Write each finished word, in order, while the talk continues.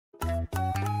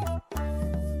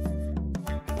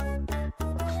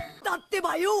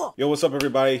Yo, what's up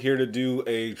everybody? Here to do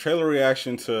a trailer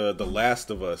reaction to The Last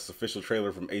of Us, official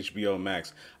trailer from HBO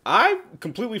Max. I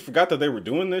completely forgot that they were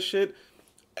doing this shit.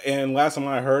 And last time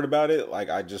I heard about it, like,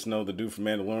 I just know the dude from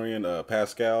Mandalorian,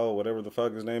 Pascal, whatever the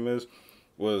fuck his name is,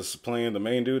 was playing the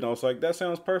main dude. And I was like, that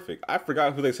sounds perfect. I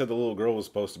forgot who they said the little girl was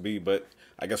supposed to be, but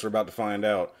I guess we're about to find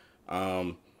out.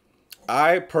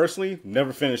 I personally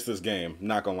never finished this game,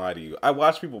 not gonna lie to you. I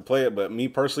watched people play it, but me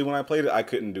personally, when I played it, I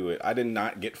couldn't do it. I did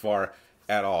not get far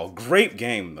at all. Great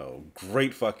game, though.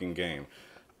 Great fucking game.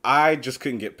 I just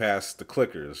couldn't get past the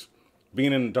clickers.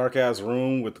 Being in a dark-ass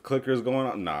room with the clickers going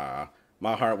on, nah.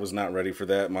 My heart was not ready for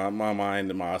that. My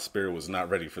mind and my spirit was not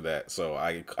ready for that, so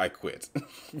I quit.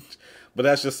 But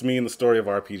that's just me and the story of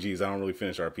RPGs. I don't really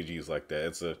finish RPGs like that.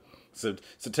 It's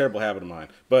a terrible habit of mine.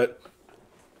 But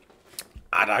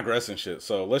I digress and shit.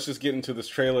 So let's just get into this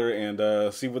trailer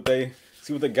and see what they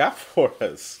got for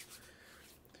us.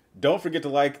 Don't forget to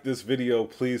like this video,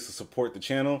 please, to support the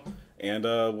channel, and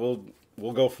we'll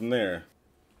go from there.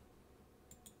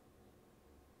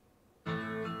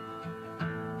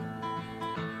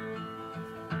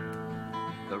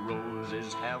 The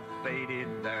roses have faded,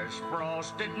 there's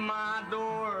frost at my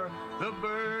door. The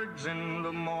birds in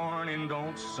the morning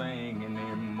don't sing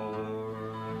anymore.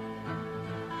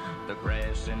 The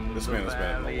grass in this the man has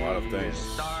been in a lot of things.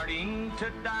 Is starting to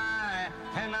die,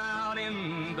 and out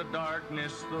in the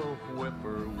darkness the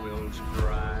whippoorwills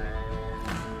cry.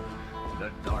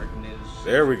 The darkness.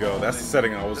 There we go. That's the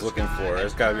setting I was looking for.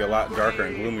 It's got to be a lot darker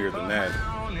and gloomier than that.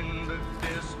 In the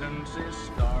distance is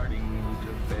starting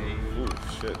to fade. Ooh,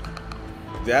 shit.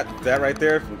 That right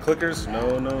there from clickers?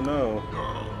 No, no, no.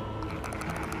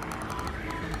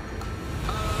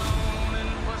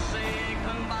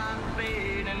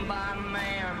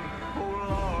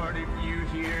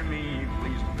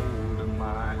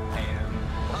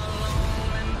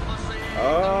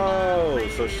 Oh,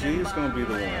 so she's gonna be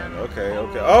the one. Okay,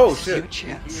 okay. Oh shit. Your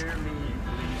chance.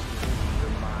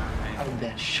 Our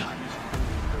best shot.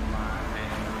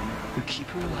 You keep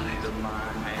her alive.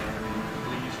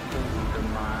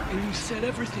 And you set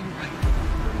everything right.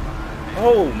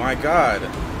 Oh my god.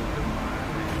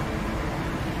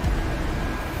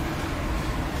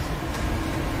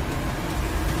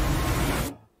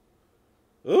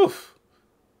 Oof.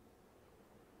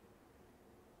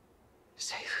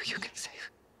 Save her, you can save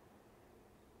her.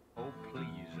 Oh,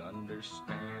 please understand.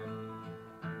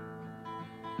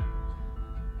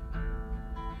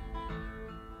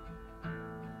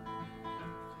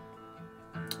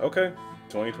 Okay,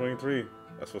 2023.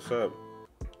 That's what's up.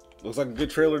 Looks like a good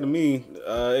trailer to me.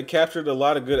 It captured a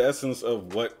lot of good essence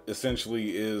of what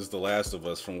essentially is The Last of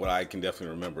Us from what I can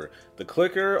definitely remember. The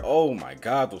clicker, oh my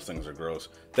god, those things are gross.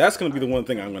 That's going to be the one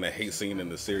thing I'm going to hate seeing in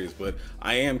this series, but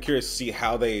I am curious to see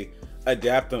how they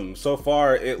adapt them. So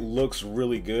far, it looks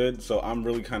really good, so I'm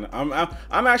really kind of,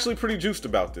 I'm actually pretty juiced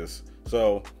about this.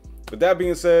 So with that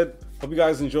being said, hope you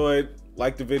guys enjoyed.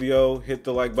 Like the video, hit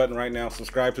the like button right now,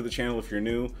 subscribe to the channel if you're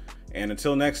new, and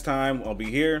until next time, I'll be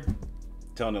here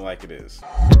telling it like it is.